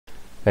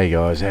Hey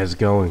guys, how's it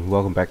going?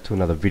 Welcome back to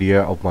another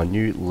video of my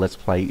new Let's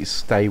Play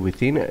Stay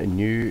Within, a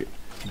new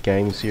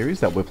game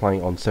series that we're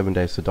playing on 7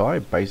 Days to Die.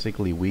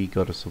 Basically, we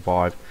gotta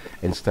survive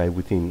and stay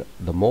within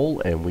the mall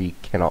and we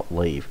cannot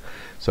leave.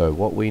 So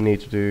what we need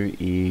to do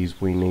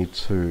is we need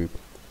to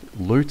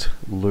loot,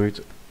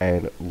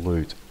 and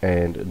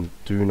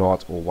do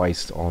not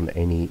waste on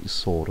any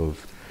sort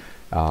of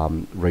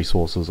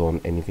resources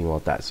on anything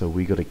like that. So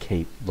we gotta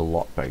keep the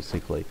lot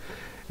basically.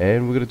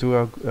 And we're going to do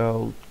our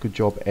good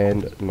job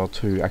and not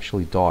to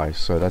actually die.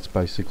 So that's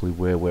basically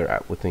where we're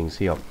at with things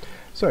here.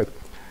 So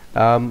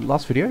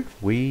last video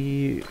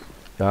we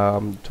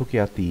took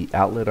out the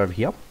outlet over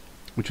here,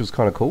 which was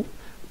kind of cool,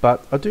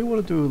 but I do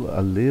want to do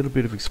a little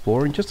bit of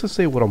exploring just to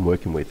see what I'm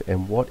working with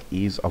and what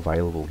is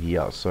available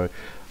here. So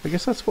I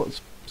guess that's what's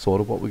sort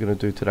of what we're going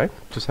to do today.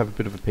 Just have a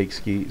bit of a peek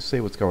ski,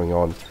 see what's going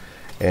on,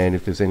 and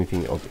if there's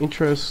anything of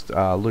interest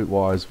loot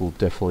wise, we'll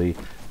definitely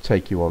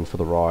take you on for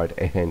the ride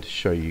and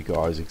show you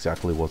guys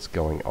exactly what's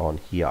going on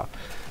here.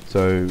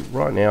 So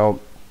right now,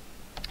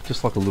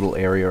 just like a little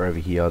area over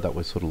here that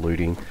we're sort of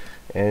looting,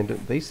 and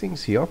these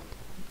things here,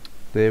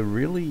 they're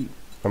really,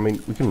 I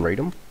mean, we can read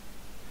them,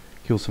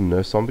 kill some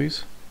nurse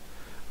zombies,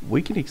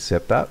 we can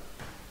accept that,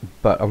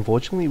 but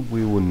unfortunately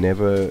we will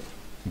never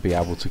be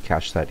able to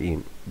cash that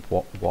in.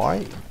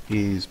 Why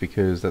is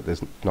because that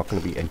there's not going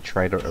to be a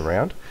trader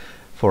around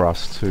for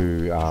us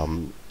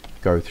to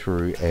go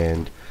through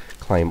and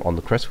claim on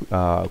the quest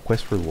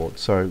reward.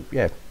 So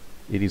yeah,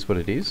 it is what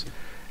it is,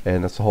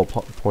 and that's the whole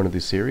point of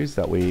this series,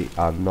 that we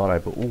are not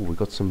able. Oh, we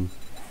got some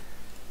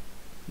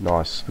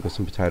nice, we got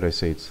some potato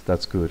seeds,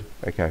 that's good.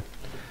 Okay,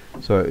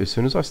 so as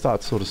soon as I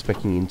start sort of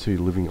specking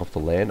into living off the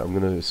land, I'm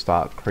going to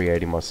start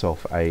creating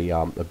myself a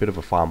bit of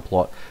a farm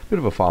plot, a bit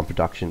of a farm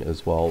production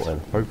as well, and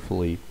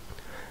hopefully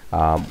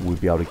we'll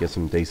be able to get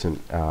some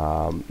decent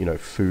you know,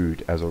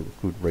 food as a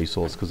good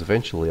resource, because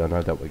eventually I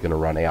know that we're going to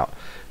run out.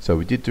 So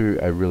we did do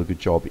a really good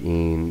job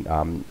in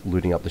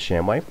looting up the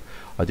Shamway.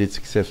 I did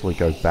successfully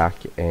go back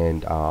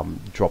and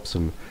drop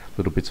some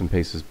little bits and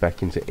pieces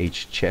back into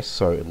each chest,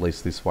 so at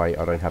least this way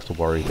I don't have to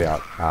worry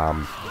about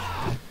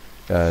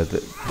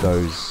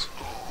those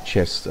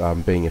chests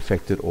being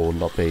affected or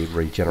not being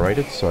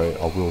regenerated. So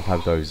I will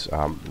have those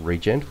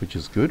regened, which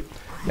is good,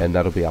 and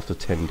that'll be after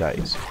 10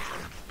 days.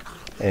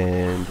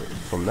 And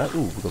from that,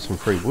 ooh, we've got some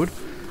free wood.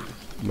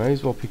 May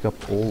as well pick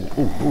up all.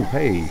 Ooh,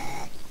 hey,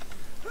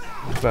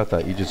 what about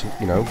that? You just,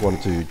 you know,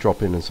 wanted to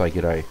drop in and say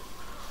g'day.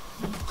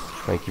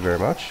 Thank you very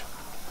much.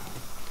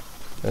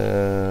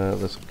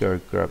 Let's go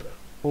grab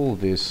all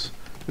of this.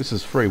 This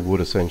is free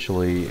wood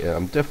essentially.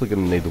 I'm definitely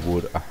going to need the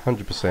wood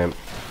 100%.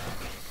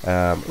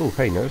 Oh,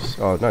 hey nurse.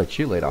 Oh no,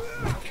 cheerleader.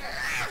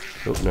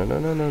 Oh,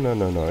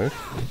 no.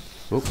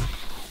 Oh,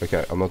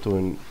 okay, I'm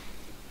doing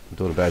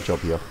a bad job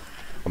here.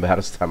 I'm out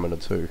of stamina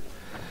too.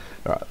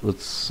 Alright,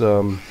 let's,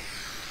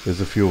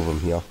 there's a few of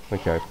them here.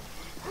 Okay.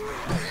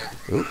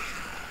 Oop.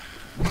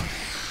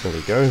 There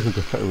we go.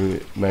 We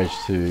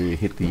managed to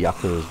hit the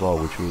yucca as well,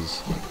 which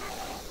was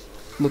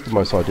not the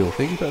most ideal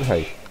thing, but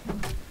hey.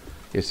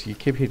 Yes, you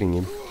keep hitting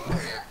him.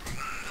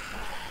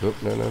 Oop,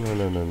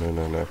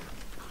 no.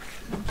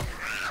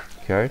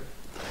 Okay.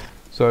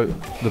 So,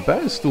 the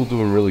bat is still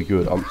doing really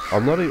good. I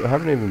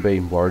haven't even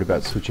been worried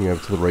about switching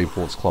over to the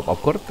Reports Club.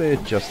 I've got it there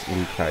just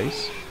in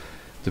case,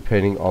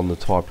 depending on the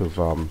type of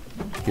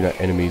you know,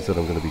 enemies that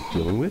I'm going to be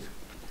dealing with,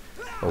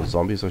 or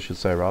zombies I should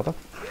say rather.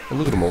 And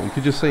look at them all, you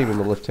can just see them in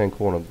the left hand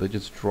corner, they're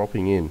just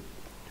dropping in.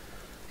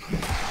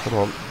 Come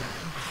on.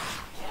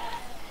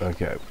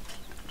 Okay,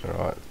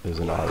 alright, there's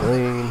an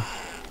Arlene.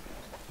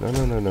 No.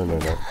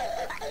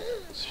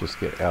 Let's just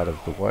get out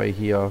of the way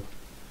here.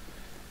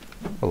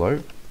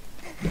 Hello.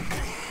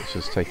 Let's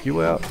just take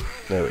you out.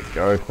 There we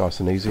go, nice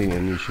and easy,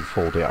 and you should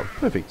fall down.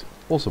 Perfect,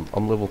 awesome,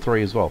 I'm level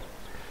 3 as well.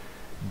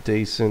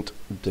 Decent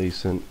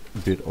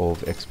bit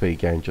of XP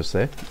gain just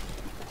there.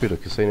 Bit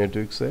of casino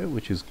dukes there,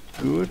 which is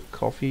good.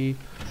 Coffee.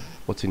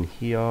 What's in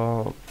here?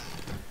 I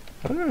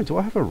don't know, do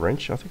I have a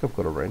wrench? I think I've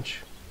got a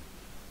wrench.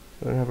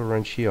 I don't have a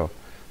wrench here.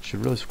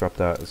 Should really scrap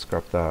that.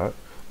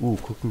 Ooh,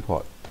 cooking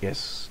pot.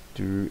 Yes,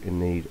 do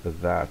need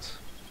that.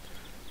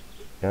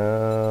 You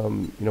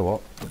know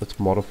what? Let's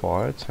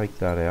modify it. Take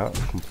that out.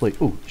 Complete.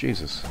 Ooh,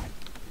 Jesus.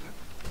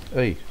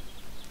 Hey.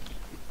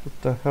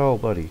 What the hell,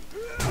 buddy?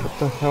 What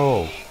the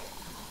hell?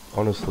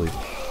 Honestly.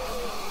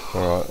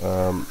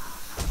 Alright,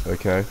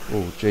 okay.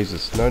 Oh,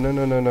 Jesus. No.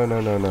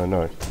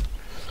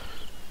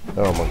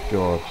 Oh my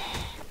god.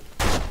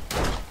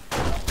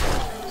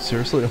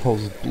 Seriously, I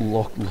was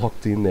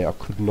locked in there. I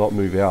could not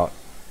move out.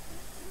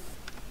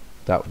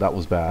 That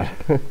was bad.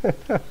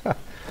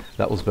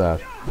 That was bad.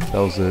 That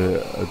was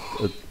a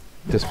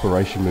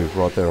desperation move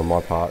right there on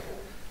my part.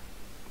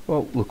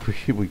 Well, look,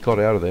 we got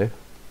out of there.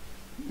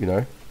 You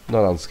know,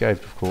 not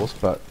unscathed, of course,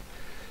 but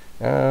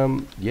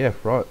yeah,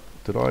 right.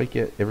 Did I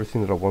get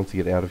everything that I wanted to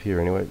get out of here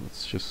anyway?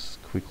 Let's just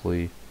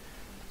quickly...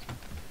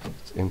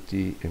 It's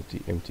empty.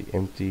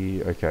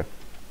 Okay.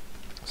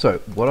 So,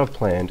 what I've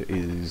planned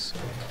is...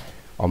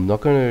 I'm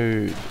not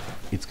going to...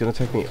 It's going to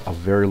take me a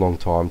very long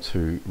time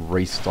to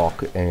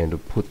restock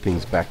and put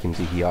things back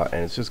into here,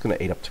 and it's just going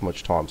to eat up too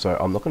much time, so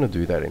I'm not going to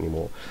do that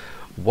anymore.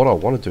 What I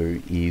want to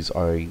do is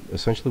I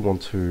essentially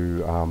want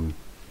to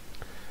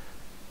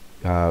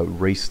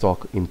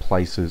restock in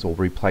places, or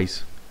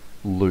replace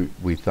loot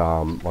with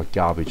like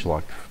garbage,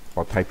 like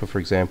paper for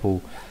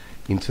example,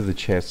 into the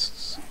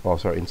chests,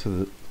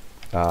 into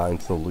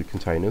the loot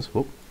containers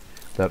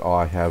that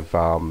I have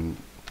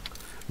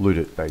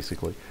looted,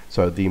 basically.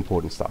 So the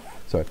important stuff.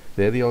 So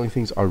they're the only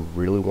things I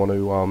really want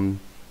to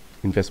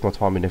invest my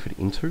time and effort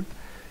into.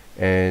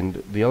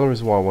 And the other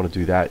reason why I want to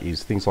do that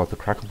is things like the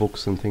cracker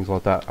books and things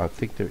like that. I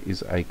think there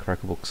is a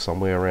cracker book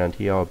somewhere around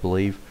here, I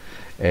believe.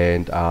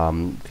 And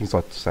things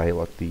like, say,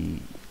 like the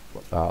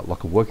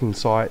like a working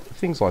site,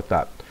 things like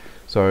that.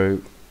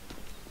 So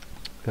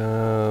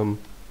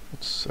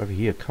what's over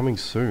here? Coming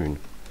soon.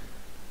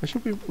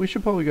 We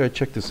should probably go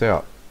check this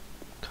out.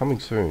 Coming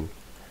soon.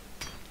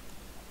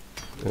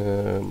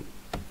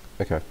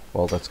 Okay,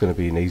 well that's going to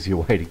be an easier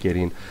way to get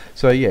in.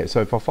 So yeah,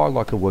 so if I find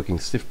like a working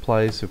stiff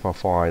place, if I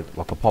find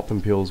like a pop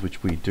and pills,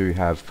 which we do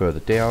have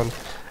further down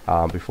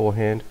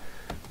beforehand,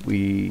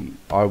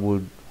 I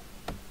would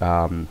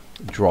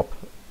drop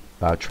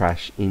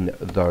trash in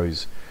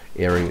those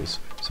areas.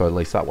 So at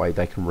least that way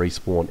they can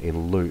respawn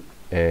in loot,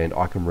 and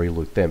I can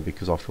re-loot them,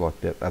 because I feel like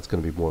that's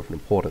going to be more of an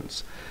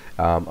importance.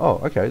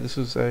 Oh, okay, this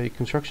is a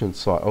construction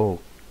site. Oh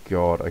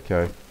god,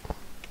 okay.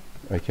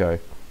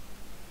 Okay.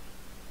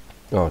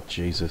 Oh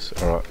Jesus!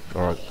 All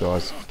right,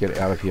 guys, get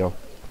out of here.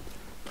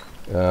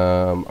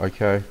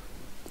 Okay.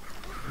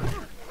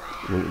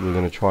 We're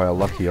gonna try our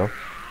luck here.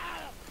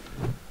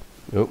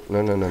 Oh,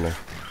 no.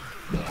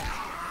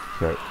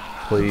 Okay,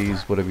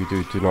 please, whatever you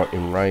do, do not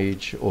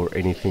enrage or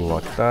anything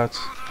like that,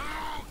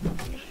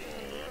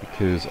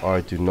 because I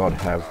do not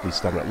have the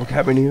stamina. Look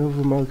how many of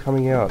them are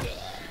coming out.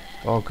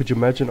 Oh, could you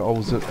imagine I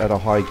was at a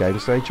high game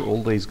stage?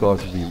 All these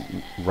guys would be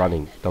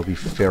running. They'll be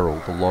feral,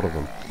 a lot of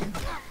them.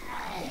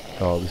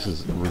 Oh, this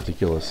is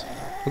ridiculous.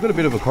 We've got a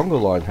bit of a Congo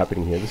line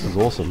happening here. This is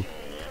awesome.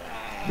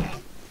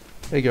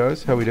 Hey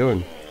guys, how we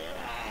doing?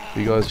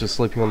 You guys just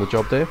sleeping on the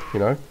job there? You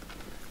know, it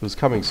was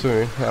coming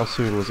soon. How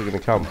soon was it going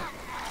to come?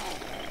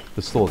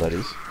 The store, that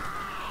is.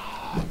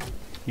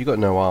 You got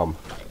no arm.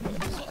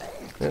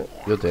 Yeah,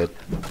 you're dead.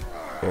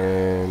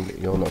 And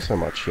you're not so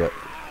much yet.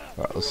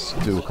 Alright, let's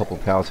do a couple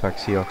of power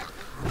attacks here.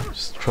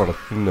 Just try to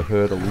thin the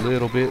herd a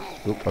little bit.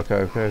 Oop,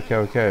 okay,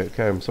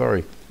 I'm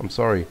sorry.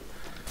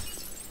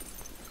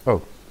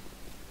 Oh.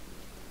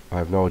 I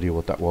have no idea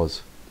what that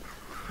was.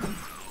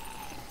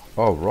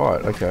 Oh,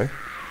 right, okay.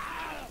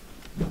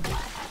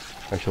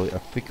 Actually, I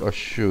think I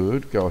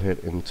should go ahead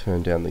and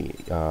turn down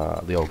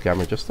the old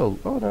gamma just a...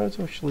 Oh, no, it's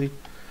actually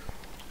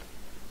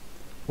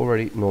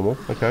already normal.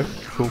 Okay,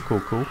 cool.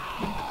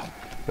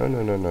 No.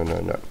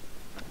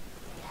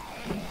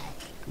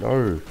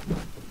 No.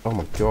 Oh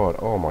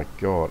my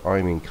god.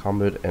 I'm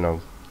encumbered and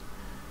I'm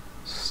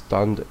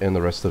stunned and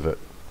the rest of it.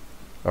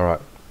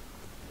 Alright.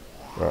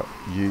 Right,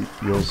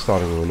 you're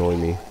starting to annoy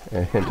me,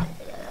 and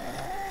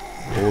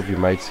all of your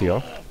mates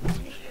here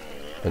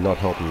are not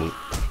helping me.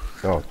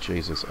 Oh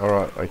Jesus! All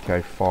right,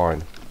 okay,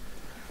 fine.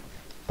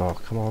 Oh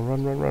come on,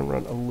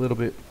 run a little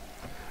bit.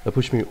 They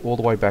pushed me all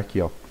the way back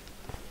here.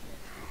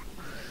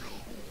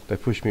 They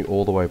pushed me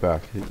all the way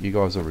back. You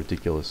guys are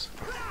ridiculous.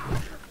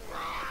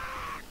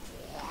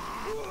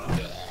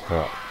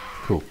 Alright,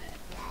 cool.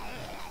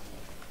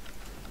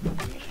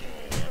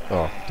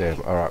 Oh damn!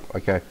 All right,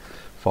 okay,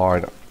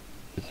 fine.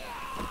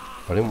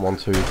 I didn't want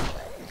to,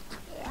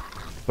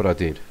 but I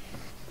did.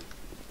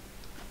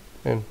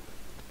 And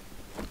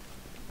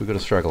we got a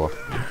straggler.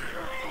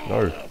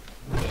 No.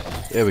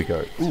 There we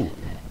go. Ooh.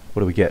 What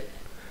do we get?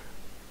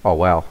 Oh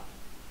wow.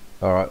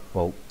 Alright,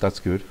 well that's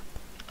good.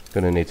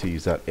 Gonna need to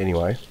use that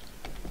anyway.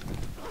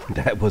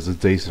 That was a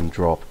decent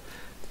drop.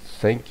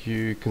 Thank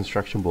you,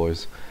 construction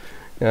boys.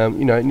 You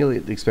know, nearly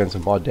at the expense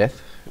of my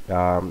death.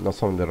 Not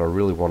something that I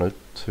really wanted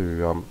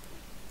to,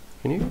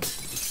 can you?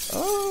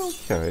 Oh,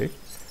 okay.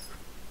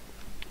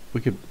 We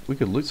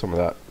could loot some of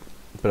that,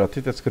 but I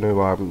think that's going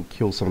to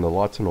kill some of the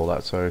lights and all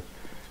that. So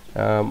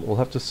we'll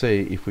have to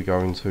see if we're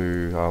going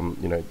to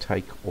you know,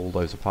 take all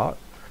those apart.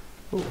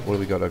 Ooh, what do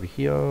we got over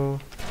here?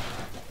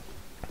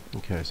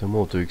 Okay, so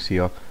more dukes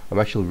here. I'm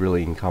actually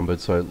really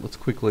encumbered, so let's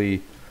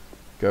quickly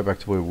go back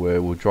to where we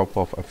were. We'll drop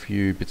off a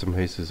few bits and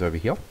pieces over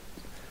here.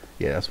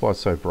 Yeah, that's why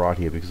it's so bright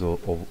here, because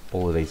of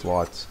all of these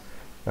lights.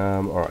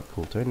 Alright,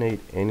 cool. Don't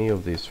need any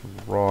of this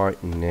right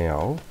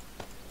now.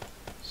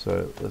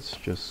 So let's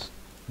just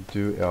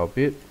do our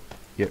bit,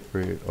 get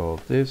rid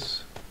of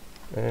this,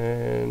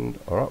 and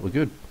alright, we're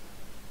good.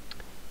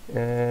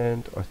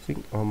 And I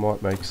think I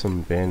might make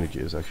some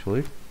bandages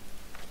actually.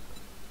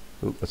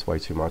 Oop, that's way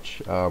too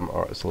much.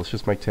 Alright, so let's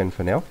just make 10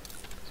 for now.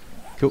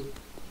 Cool.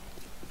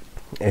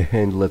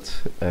 And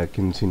let's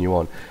continue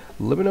on.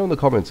 Let me know in the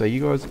comments, are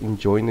you guys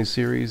enjoying this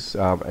series?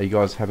 Are you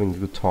guys having a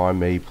good time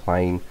me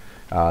playing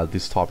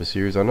this type of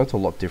series? I know it's a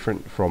lot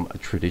different from a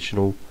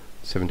traditional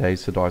 7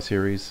 Days to Die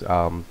series,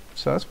 so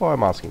that's why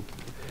I'm asking.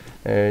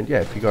 And yeah,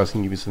 if you guys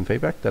can give me some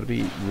feedback, that'd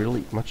be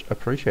really much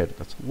appreciated.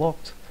 That's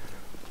locked.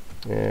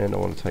 And I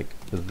want to take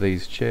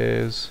these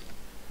chairs.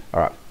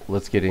 Alright,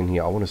 let's get in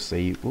here. I want to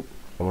see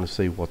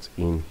what's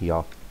in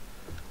here.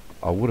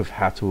 I would have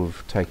had to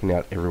have taken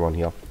out everyone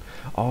here.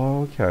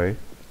 Oh, okay.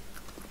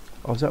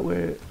 Oh, is that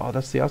where... Oh,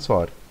 that's the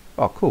outside.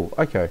 Oh, cool.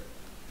 Okay.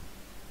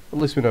 At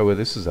least we know where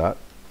this is at.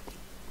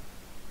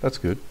 That's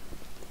good.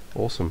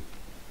 Awesome.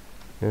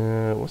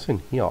 What's in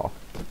here?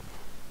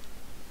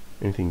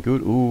 Anything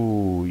good?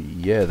 Ooh,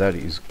 yeah, that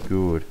is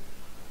good.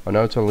 I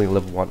know it's only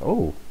level 1.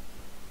 Oh.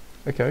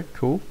 Okay,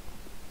 cool.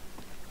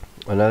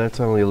 I know that's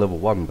only a level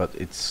 1, but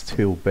it's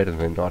still better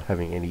than not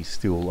having any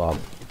steel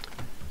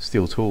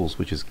tools,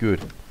 which is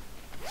good.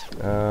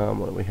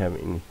 What do we have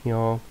in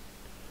here?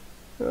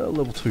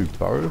 Level 2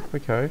 bow.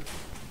 Okay.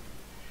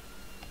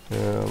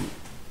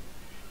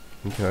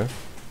 Okay.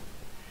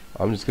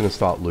 I'm just gonna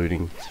start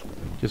looting.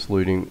 Just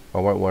looting. I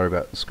won't worry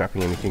about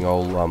scrapping anything.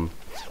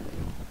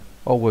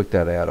 I'll work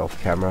that out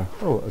off camera.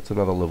 Oh, it's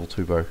another level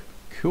 2 bow.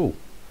 Cool.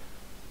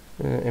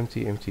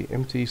 Empty, empty,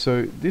 empty.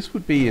 So this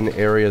would be an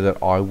area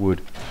that I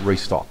would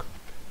restock.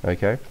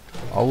 Okay,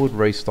 I would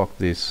restock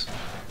this,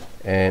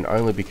 and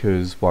only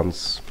because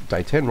once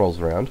day 10 rolls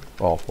around,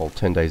 oh well,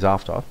 10 days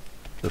after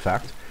the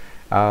fact,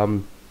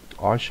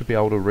 I should be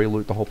able to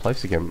re-loot the whole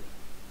place again.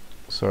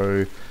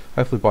 So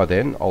hopefully by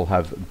then I'll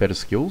have better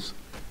skills,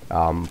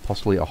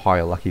 possibly a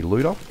higher lucky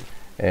looter,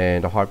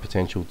 and a high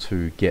potential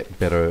to get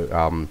better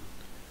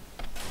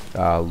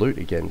loot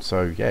again.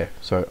 So yeah,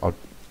 so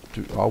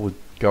I would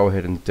go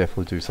ahead and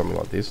definitely do something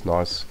like this.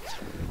 Nice.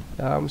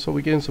 So we're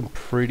getting some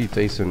pretty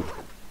decent...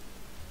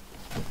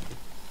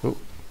 Oh,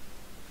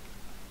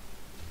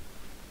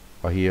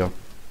 I hear...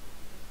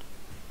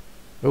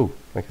 Oh,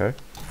 okay.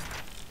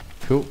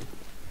 Cool.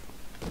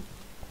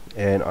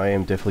 And I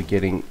am definitely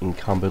getting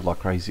encumbered like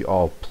crazy.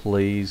 Oh,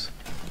 please.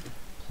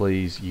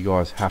 Please, you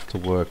guys have to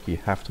work. You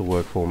have to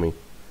work for me.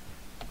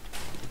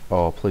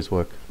 Oh, please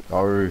work.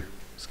 Oh,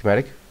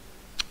 schematic.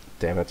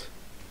 Damn it.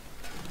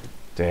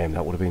 Damn,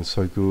 that would have been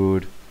so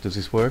good. Does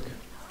this work?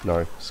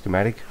 No.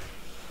 Schematic?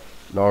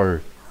 No.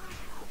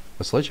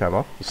 A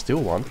sledgehammer? A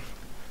steel one?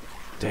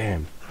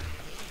 Damn.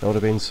 That would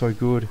have been so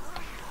good.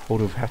 I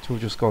would have had to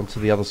have just gone to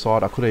the other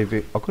side. I could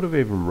have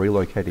even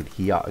relocated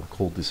here and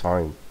called this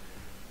home.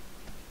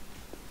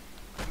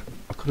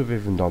 I could have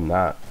even done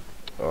that.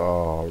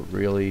 Oh,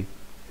 really?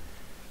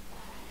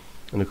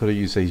 And I could have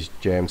used these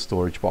jam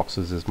storage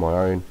boxes as my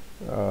own.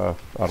 I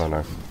don't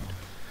know.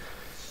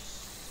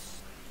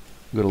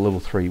 We've got a level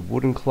 3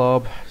 wooden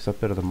club. Is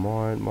that better than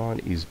mine? Mine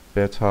is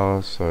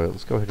better. So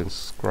let's go ahead and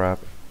scrap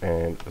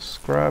and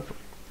scrap.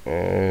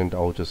 And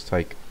I'll just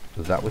take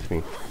that with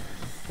me.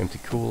 Empty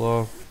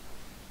cooler.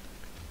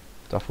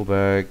 Duffel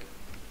bag.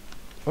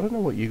 I don't know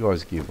what you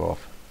guys give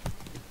off.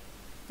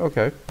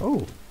 Okay.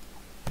 Oh.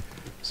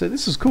 So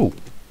this is cool.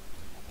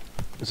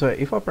 So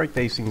if I break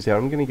these things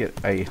down, I'm going to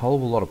get a hell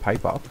of a lot of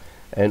paper.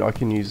 And I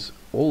can use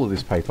all of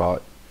this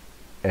paper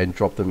and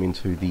drop them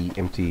into the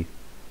empty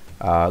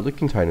loot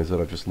containers that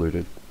I've just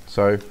looted.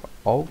 So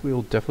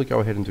we'll definitely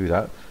go ahead and do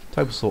that.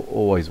 Table saw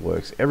always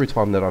works. Every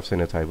time that I've seen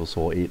a table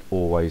saw, it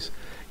always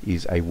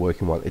is a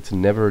working one. It's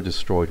never a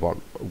destroyed one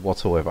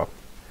whatsoever.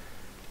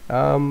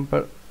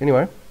 But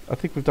anyway, I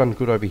think we've done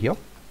good over here.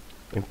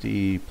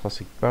 Empty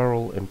plastic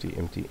barrel, empty,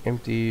 empty,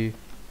 empty.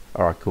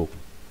 Alright, cool.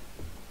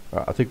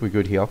 I think we're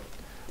good here.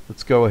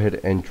 Let's go ahead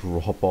and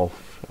drop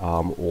off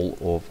all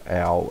of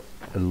our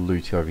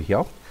loot over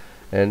here.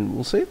 And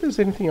we'll see if there's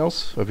anything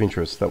else of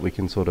interest that we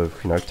can sort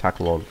of, you know,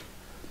 tackle on.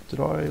 Did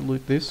I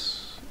loot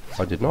this?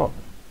 I did not.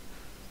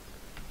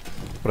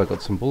 But I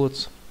got some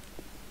bullets.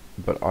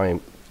 But I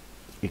am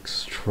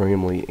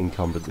extremely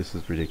encumbered. This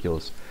is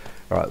ridiculous.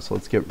 Alright, so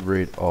let's get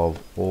rid of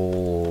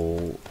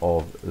all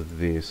of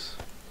this.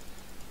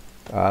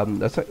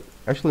 That's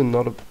actually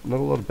not a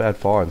lot of bad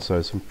finds,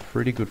 so some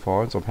pretty good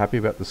finds. I'm happy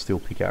about the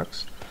steel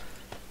pickaxe.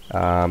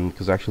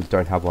 Because I actually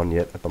don't have one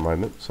yet at the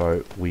moment.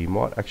 So we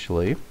might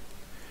actually...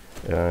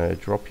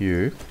 drop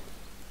you,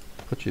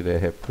 put you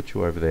there, put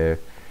you over there.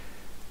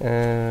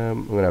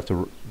 I'm going to have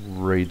to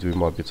redo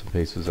my bits and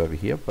pieces over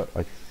here, but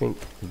I think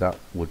that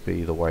would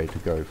be the way to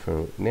go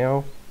for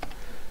now.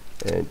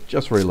 And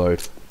just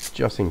reload,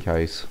 just in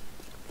case.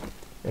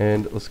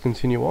 And let's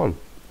continue on.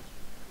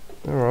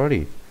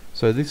 Alrighty.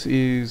 So this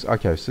is,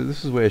 okay, so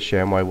this is where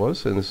Shamway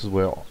was, and this is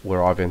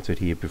where I've entered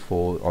here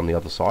before on the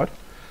other side.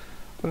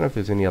 I don't know if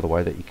there's any other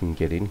way that you can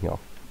get in here.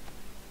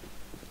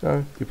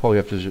 No, you probably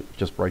have to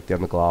just break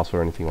down the glass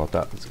or anything like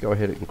that. Let's go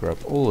ahead and grab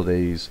all of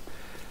these.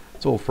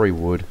 It's all free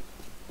wood.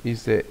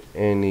 Is there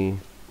any...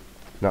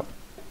 Nope.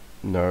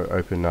 No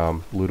open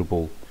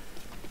lootable,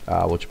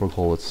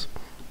 whatchamacallits,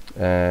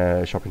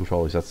 shopping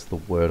trolleys. That's the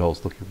word I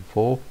was looking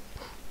for.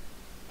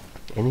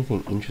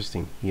 Anything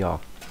interesting here?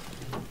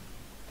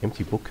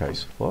 Empty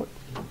bookcase. What?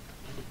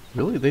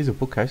 Really? These are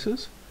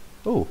bookcases?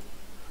 Oh.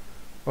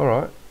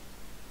 Alright.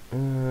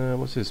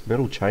 What's this?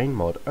 Metal chain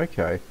mod.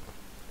 Okay.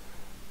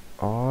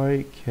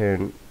 I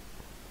can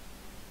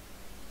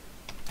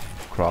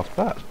craft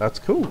that. That's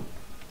cool.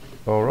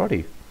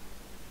 Alrighty.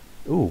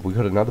 Ooh, we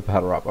got another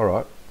power up.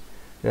 Alright.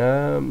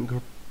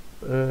 You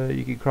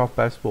can craft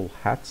baseball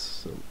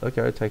hats.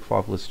 Okay, take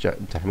 5 less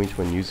damage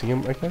when using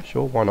them. Okay,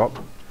 sure, why not?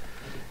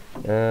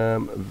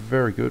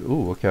 Very good.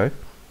 Ooh, okay.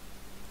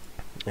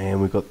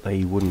 And we've got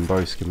the wooden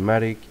bow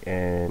schematic,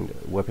 and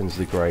weapons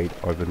degrade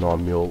over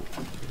 9mm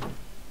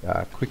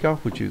quicker,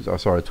 which is, oh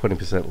sorry,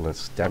 20%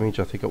 less damage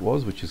I think it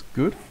was, which is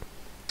good.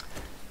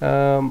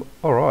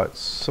 Alright,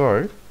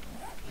 so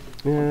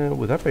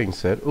with that being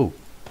said, ooh,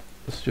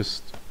 let's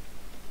just,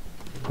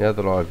 now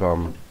that I've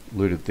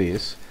looted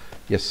this,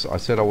 yes, I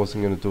said I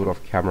wasn't going to do it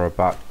off camera,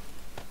 but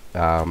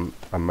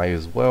I may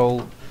as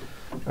well,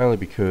 only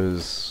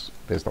because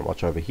there's not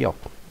much over here,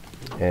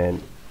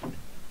 and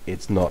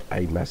it's not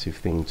a massive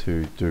thing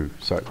to do.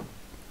 So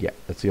yeah,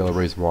 that's the other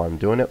reason why I'm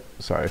doing it.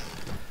 So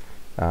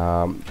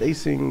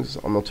these things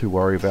I'm not too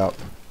worried about.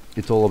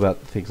 It's all about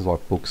things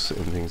like books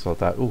and things like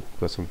that. Ooh,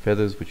 got some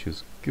feathers, which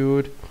is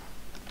good.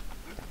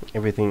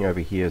 Everything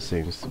over here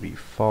seems to be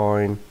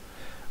fine.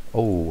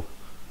 Oh,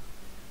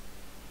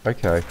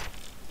 okay.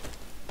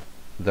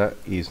 That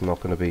is not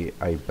going to be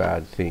a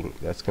bad thing.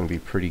 That's going to be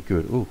pretty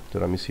good. Ooh,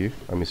 did I miss you?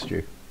 I missed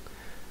you.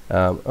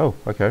 Oh,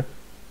 okay.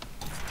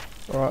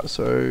 Alright,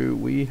 so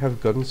we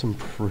have gotten some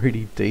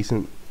pretty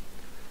decent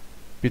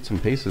bits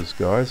and pieces,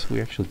 guys.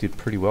 We actually did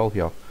pretty well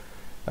here.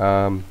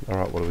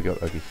 Alright, what do we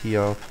got over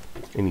here?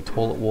 Any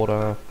toilet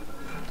water?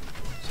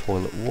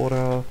 Toilet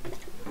water.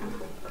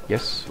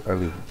 Yes,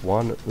 only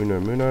one. Uno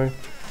muno.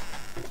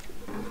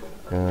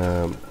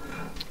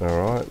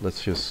 Alright,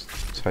 let's just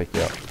take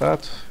out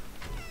that.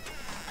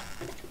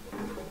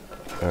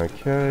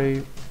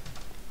 Okay.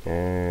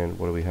 And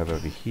what do we have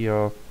over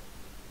here?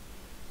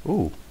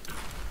 Ooh,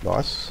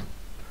 nice.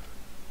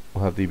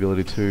 We'll have the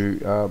ability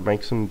to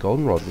make some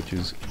goldenrod, which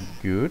is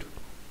good.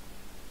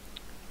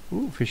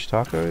 Ooh, fish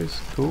tacos,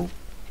 cool.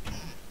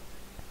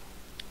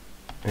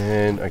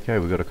 And okay,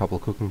 we've got a couple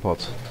of cooking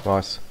pots,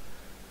 nice.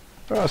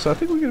 Alright, so I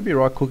think we're going to be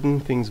right cooking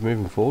things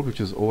moving forward, which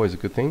is always a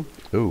good thing.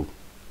 Ooh.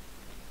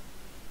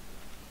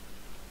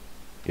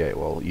 Yeah,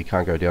 well, you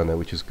can't go down there,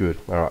 which is good.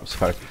 Alright,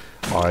 so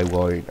I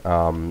won't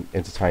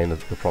entertain the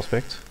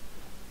prospect.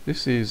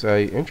 This is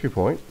a entry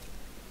point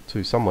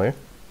to somewhere.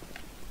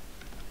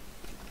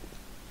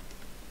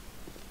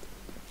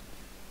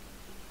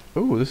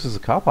 Ooh, this is a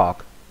car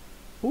park.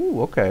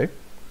 Ooh, okay.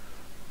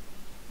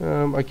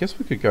 I guess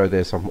we could go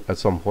there at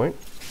some point.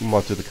 We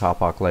might do the car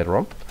park later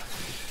on.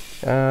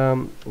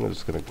 I'm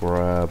just going to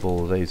grab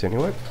all of these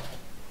anyway.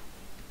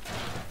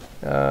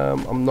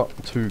 I'm not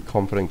too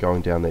confident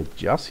going down there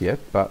just yet,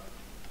 but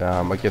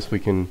I guess we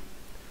can,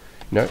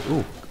 you know,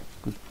 ooh,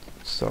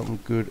 some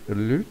good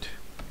loot.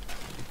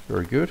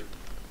 Very good.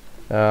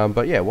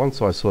 But yeah,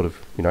 once I sort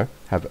of, you know,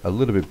 have a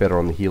little bit better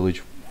on the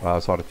healage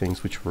side of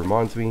things, which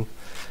reminds me,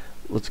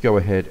 let's go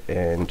ahead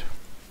and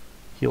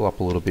heal up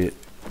a little bit,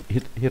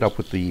 hit up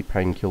with the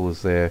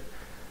painkillers there,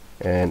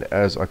 and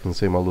as I can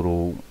see my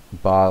little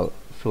bar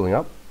filling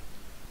up,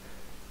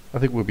 I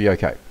think we'll be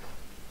okay.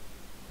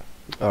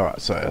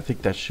 Alright, so I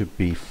think that should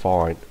be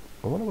fine.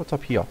 I wonder what's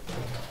up here.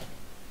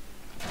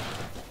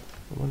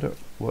 I wonder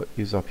what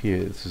is up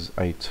here. This is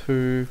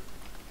A2.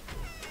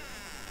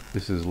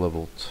 This is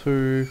level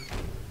 2.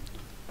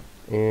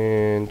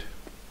 And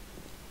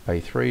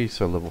A3,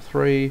 so level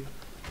 3.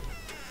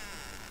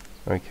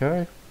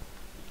 Okay.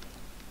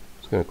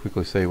 Just going to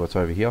quickly see what's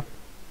over here.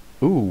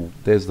 Ooh,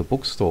 there's the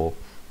bookstore.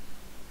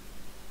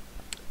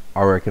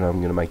 I reckon I'm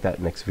going to make that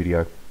next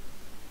video.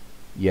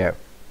 Yeah.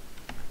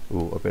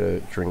 Ooh, I better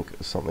drink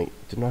something.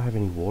 Didn't I have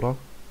any water?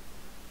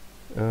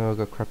 Oh, I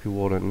got crappy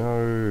water.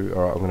 No.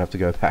 Alright, I'm going to have to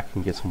go back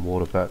and get some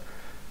water, but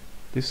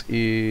this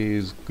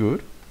is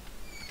good.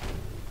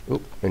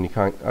 Oop, and you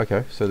can't...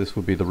 Okay, so this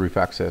would be the roof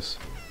access.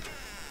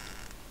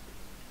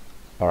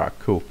 Alright,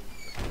 cool.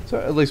 So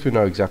at least we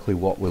know exactly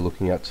what we're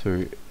looking at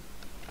too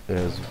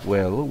as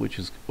well, which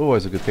is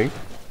always a good thing.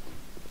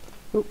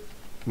 Oop,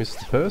 missed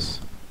the purse.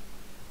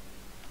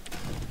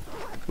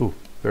 Ooh,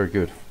 very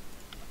good.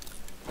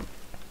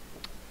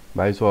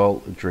 May as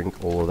well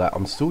drink all of that.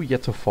 I'm still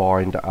yet to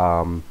find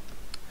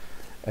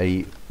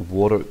a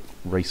water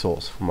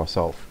resource for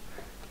myself.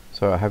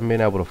 So I haven't been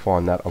able to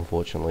find that,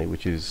 unfortunately,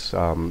 which is,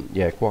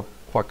 yeah,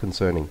 quite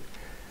concerning.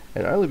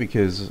 And only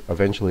because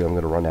eventually I'm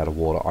going to run out of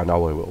water. I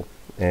know I will.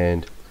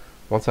 And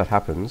once that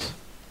happens,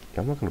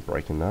 yeah, I'm not going to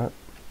break in that.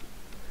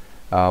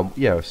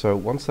 Yeah, so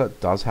once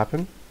that does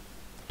happen,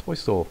 toy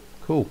store,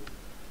 cool.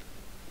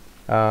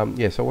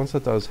 Yeah, so once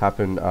that does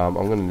happen, I'm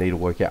going to need to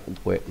work out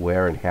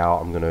where and how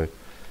I'm going to,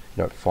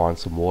 you know, find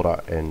some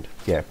water. And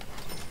yeah,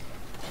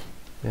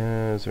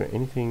 is there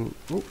anything?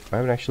 Ooh, I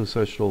haven't actually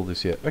searched all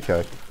this yet.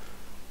 Okay.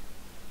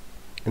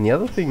 And the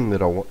other thing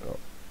that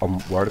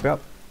I'm worried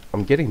about,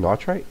 I'm getting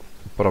nitrate,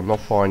 but I'm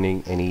not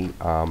finding any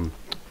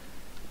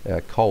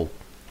coal.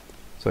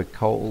 So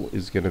coal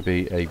is going to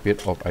be a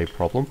bit of a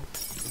problem.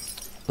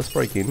 Let's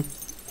break in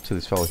to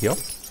this fella here.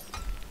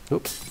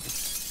 Oops.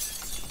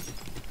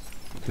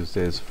 Because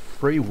there's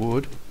free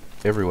wood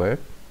everywhere.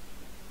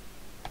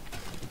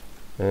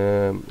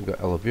 We've got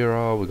aloe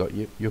vera, we've got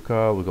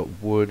yucca, we've got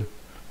wood.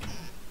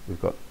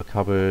 we've got a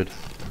cupboard,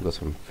 we've got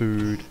some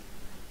food,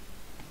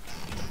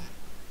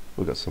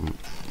 we've got some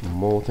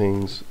more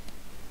things.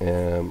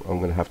 I'm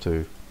going to have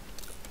to...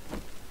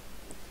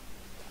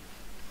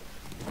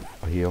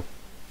 I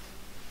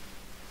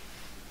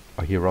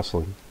hear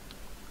rustling.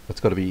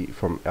 That's got to be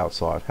from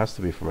outside. Has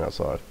to be from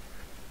outside.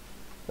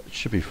 It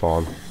should be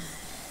fine.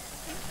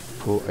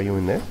 Cool. Are you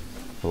in there?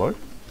 Hello?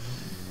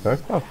 No?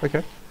 Oh,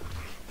 okay.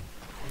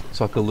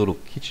 It's like a little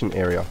kitchen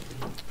area.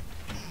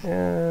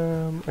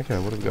 Okay,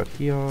 what have we got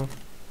here?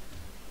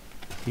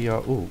 Here.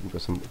 Oh, we've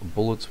got some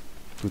bullets.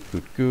 Good,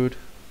 good, good.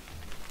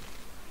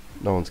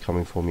 No one's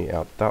coming for me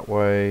out that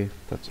way.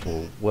 That's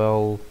all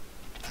well.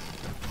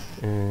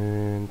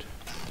 And...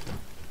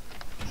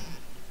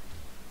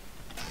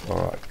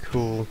 alright,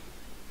 cool.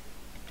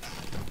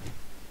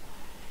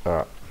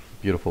 Alright,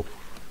 beautiful.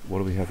 What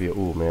do we have here?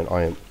 Oh man,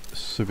 I am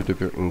super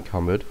duper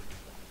encumbered.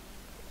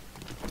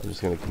 I'm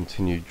just going to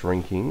continue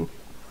drinking.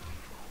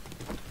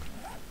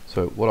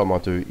 So what I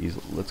might do is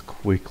let's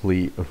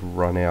quickly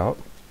run out.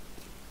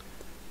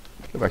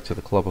 Go back to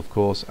the club, of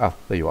course. Ah,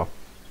 there you are.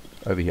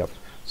 Over here.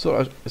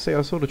 So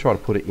I sort of try to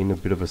put it in a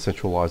bit of a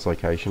centralized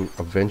location.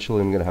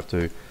 Eventually I'm going to have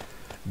to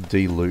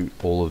de-loot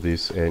all of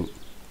this, and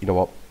you know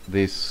what?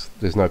 There's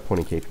no point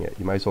in keeping it.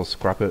 You may as well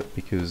scrap it,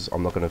 because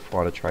I'm not going to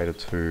find a trader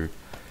to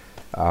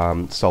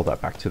sell that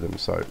back to them.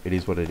 So it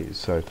is what it is.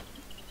 So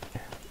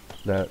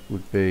that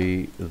would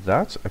be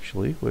that.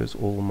 Actually, where's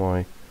all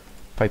my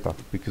paper?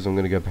 Because I'm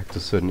going to go back to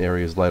certain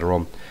areas later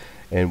on,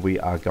 and we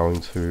are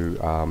going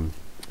to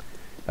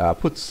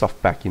put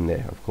stuff back in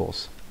there, of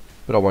course.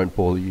 But I won't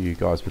bore you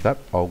guys with that.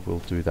 I will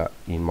do that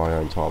in my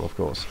own time, of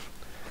course.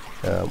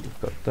 We've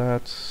got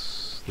that.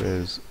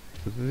 There's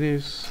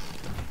this.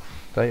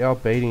 They are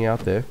baiting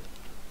out there.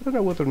 I don't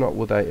know whether or not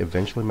will they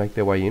eventually make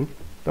their way in.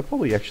 They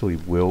probably actually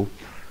will.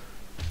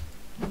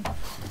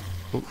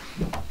 Ooh.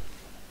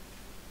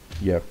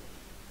 Yeah.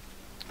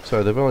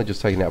 So they've only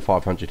just taken out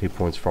 500 hit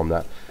points from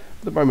that.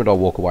 The moment I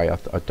walk away, I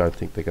don't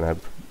think they're going to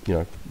have, you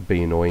know,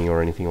 be annoying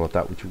or anything like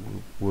that, which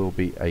will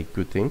be a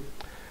good thing.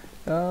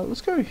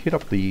 Let's go hit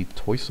up the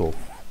toy store.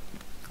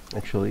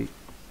 Actually,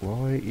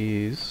 why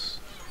is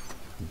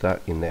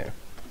that in there?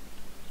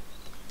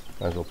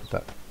 Might as well put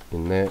that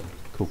in there.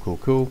 Cool, cool,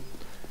 cool.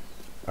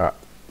 Alright.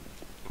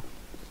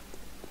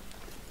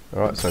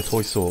 Alright, so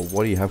toy store,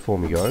 what do you have for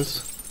me,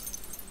 guys?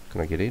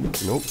 Can I get in?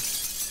 Nope.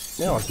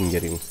 Now I can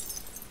get in.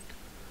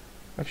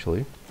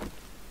 Actually,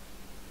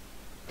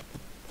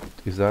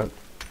 is that...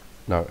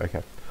 no,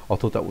 okay. I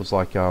thought that was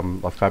like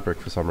fabric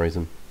for some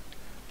reason.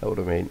 That would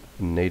have been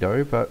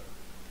neato, but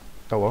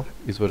oh well,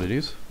 is what it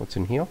is. What's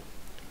in here?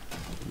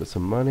 Got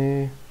some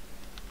money.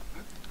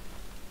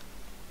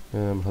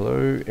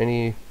 Hello,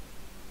 any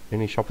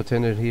shop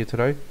attendant here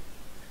today?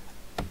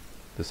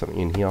 There's something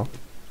in here.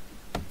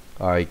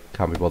 I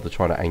can't be bothered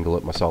trying to angle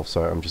it myself,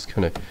 so I'm just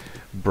gonna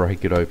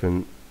break it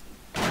open.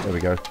 There we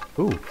go.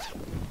 Ooh,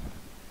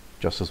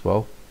 just as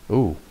well.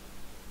 Ooh,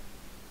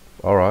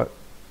 all right.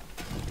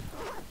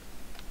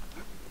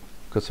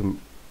 Got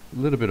some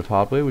little bit of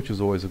hardware, which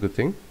is always a good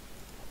thing.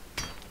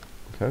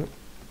 Okay.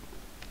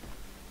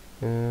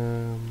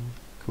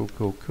 Cool,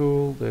 cool,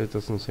 cool. There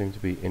doesn't seem to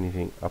be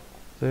anything up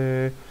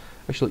there.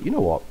 Actually, you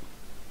know what?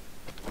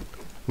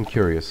 I'm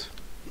curious.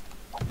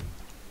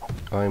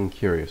 I'm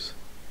curious.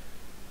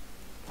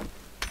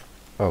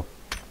 Oh,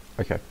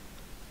 okay.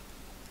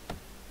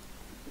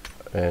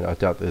 And I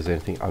doubt there's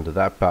anything under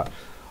that, but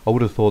I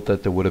would have thought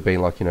that there would have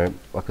been, like, you know,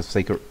 like a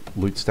secret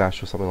loot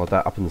stash or something like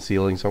that up in the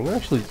ceiling. So I'm going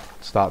to actually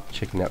start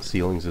checking out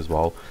ceilings as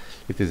well.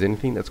 If there's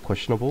anything that's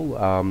questionable,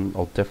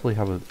 I'll definitely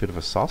have a bit of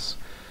a sus.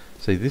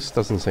 See, this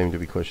doesn't seem to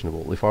be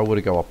questionable. If I were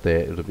to go up there,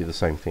 it'll be the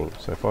same thing.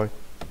 So if I...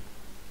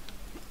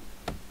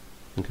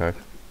 okay.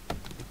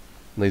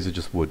 These are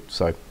just wood,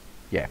 so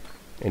yeah.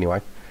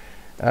 Anyway,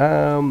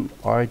 I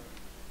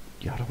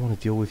don't want to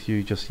deal with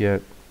you just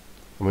yet.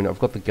 I mean, I've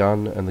got the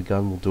gun, and the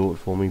gun will do it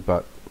for me,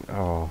 but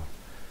oh,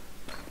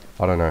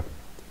 I don't know.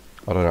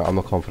 I'm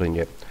not confident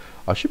yet.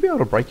 I should be able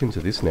to break into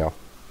this now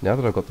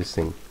that I've got this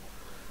thing.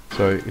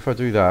 So if I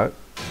do that,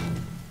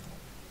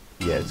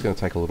 yeah, it's going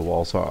to take a little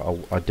while,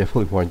 so I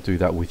definitely won't do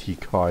that with you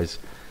guys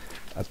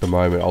at the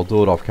moment. I'll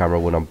do it off camera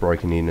when I'm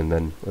broken in, and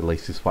then at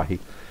least this way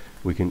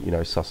we can, you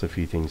know, suss a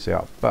few things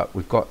out. But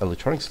we've got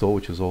electronic store,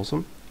 which is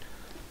awesome.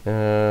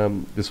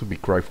 This would be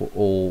great for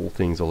all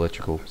things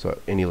electrical, so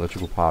any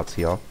electrical parts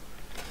here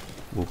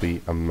will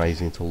be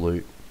amazing to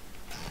loot.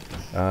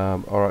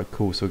 Alright,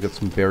 cool, so we've got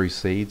some berry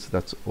seeds,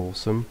 that's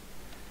awesome.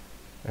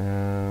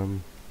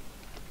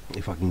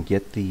 If I can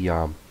get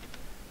the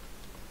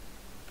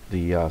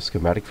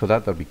schematic for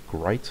that, that'd be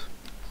great.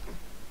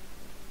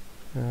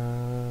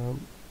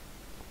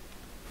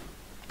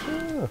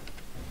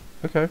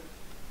 Okay,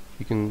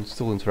 you can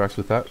still interact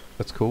with that,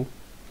 that's cool.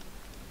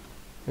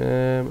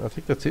 I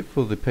think that's it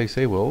for the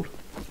PC world.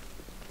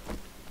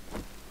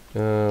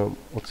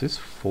 What's this?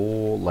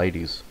 4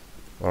 ladies.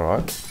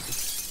 Alright.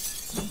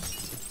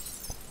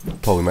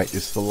 Probably make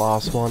this the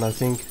last one, I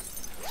think.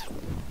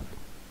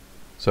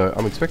 So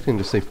I'm expecting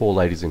to see 4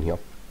 ladies in here.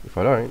 If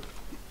I don't,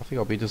 I think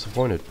I'll be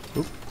disappointed.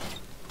 Oop.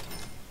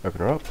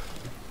 Open her up.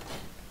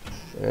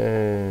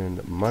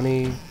 And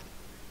money.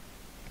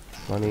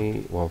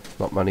 Money. Well,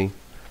 not money.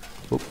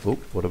 Oop, oop.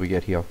 What do we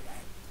get here?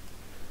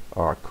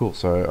 Alright, cool.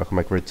 So I can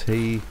make red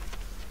tea.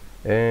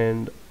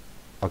 And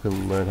I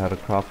can learn how to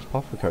craft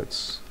puffer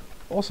coats.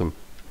 Awesome.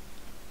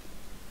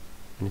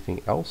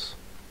 Anything else?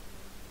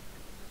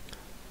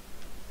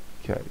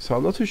 Okay, so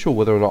I'm not too sure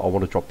whether or not I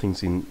want to drop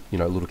things in, you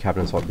know, little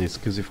cabinets like this,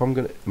 because if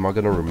am I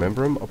gonna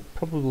remember them?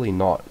 Probably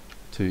not,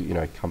 to, you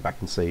know, come back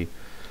and see,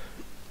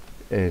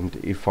 and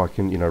if I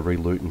can, you know,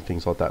 re-loot and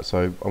things like that.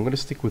 So I'm gonna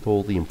stick with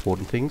all the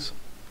important things,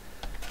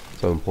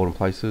 so important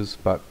places.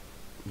 But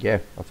yeah,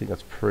 I think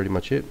that's pretty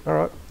much it. All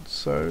right,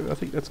 so I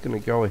think that's gonna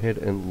go ahead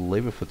and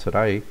leave it for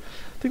today.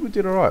 I think we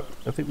did all right.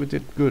 I think we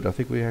did good. I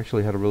think we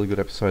actually had a really good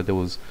episode. There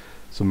was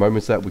some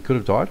moments that we could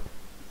have died,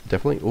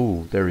 definitely.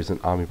 Oh, there is an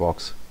army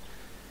box.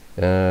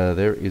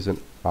 There is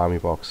an army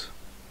box.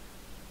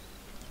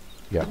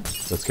 Yeah,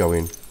 let's go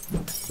in.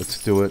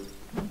 Let's do it.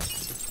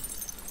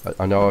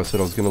 I know I said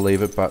I was going to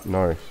leave it, but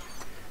no.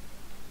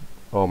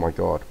 Oh my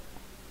god.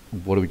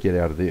 What do we get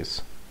out of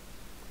this?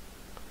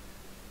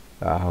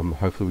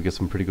 Hopefully we get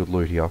some pretty good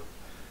loot here.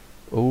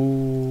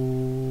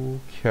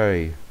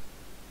 Okay.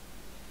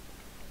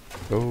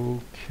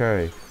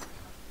 Okay.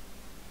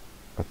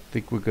 I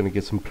think we're going to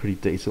get some pretty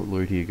decent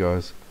loot here,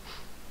 guys.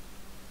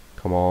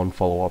 Come on,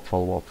 follow up,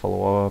 follow up,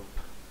 follow up.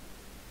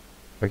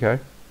 Okay.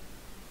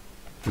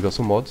 We got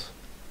some mods.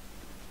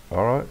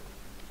 Alright.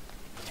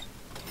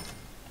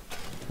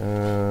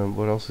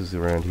 What else is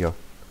around here?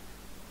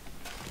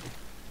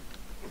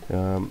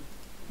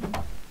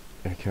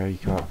 Okay, you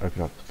can't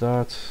open up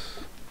that.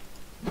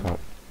 Can't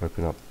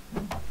open up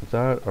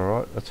that.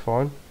 Alright, that's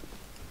fine.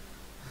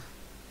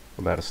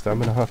 I'm out of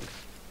stamina.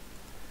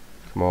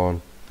 Come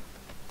on.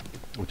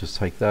 We'll just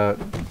take that.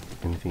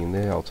 Anything in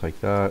there, I'll take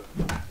that.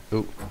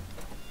 Ooh.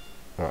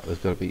 Alright, there's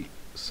got to be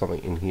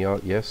something in here.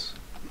 Yes.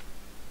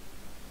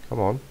 Come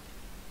on.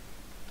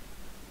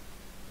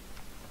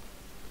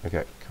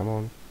 Okay, come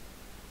on.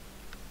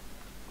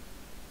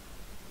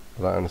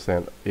 I don't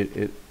understand.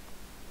 It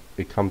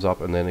comes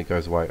up and then it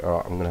goes away.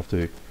 Alright, I'm going to have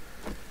to...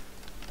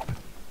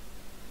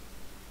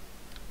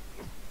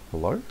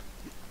 Hello?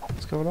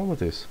 What's going on with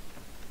this?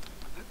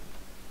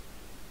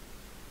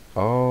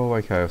 Oh,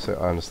 okay, so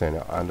I understand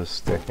now. I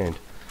understand.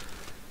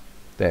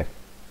 There.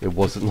 It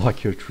wasn't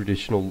like your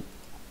traditional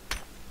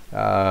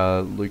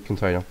loot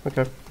container.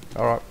 Okay.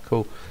 Alright,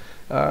 cool.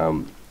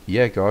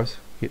 Yeah, guys.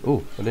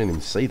 Oh, I didn't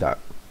even see that.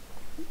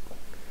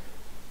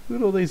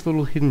 Look at all these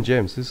little hidden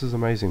gems. This is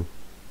amazing.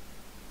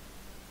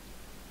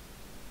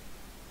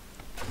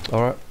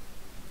 Alright.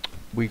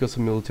 We got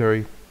some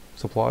military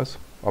supplies.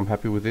 I'm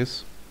happy with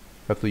this.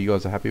 Hopefully you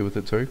guys are happy with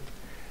it too.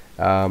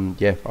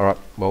 Yeah, alright.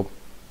 Well,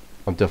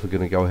 I'm definitely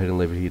going to go ahead and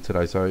leave it here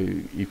today. So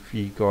if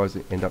you guys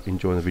end up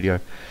enjoying the video,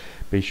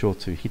 be sure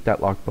to hit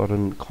that like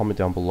button, comment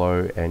down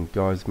below, and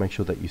guys, make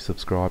sure that you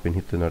subscribe and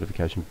hit the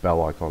notification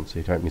bell icon so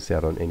you don't miss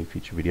out on any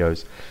future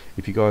videos.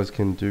 If you guys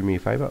can do me a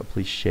favor,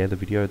 please share the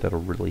video.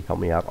 That'll really help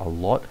me out a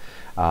lot,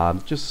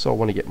 just so I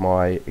want to get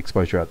my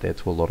exposure out there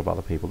to a lot of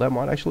other people that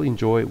might actually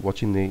enjoy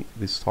watching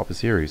this type of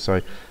series.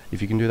 So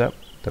if you can do that,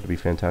 that'll be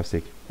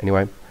fantastic.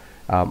 Anyway,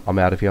 I'm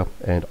out of here,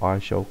 and I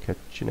shall catch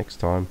you next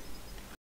time.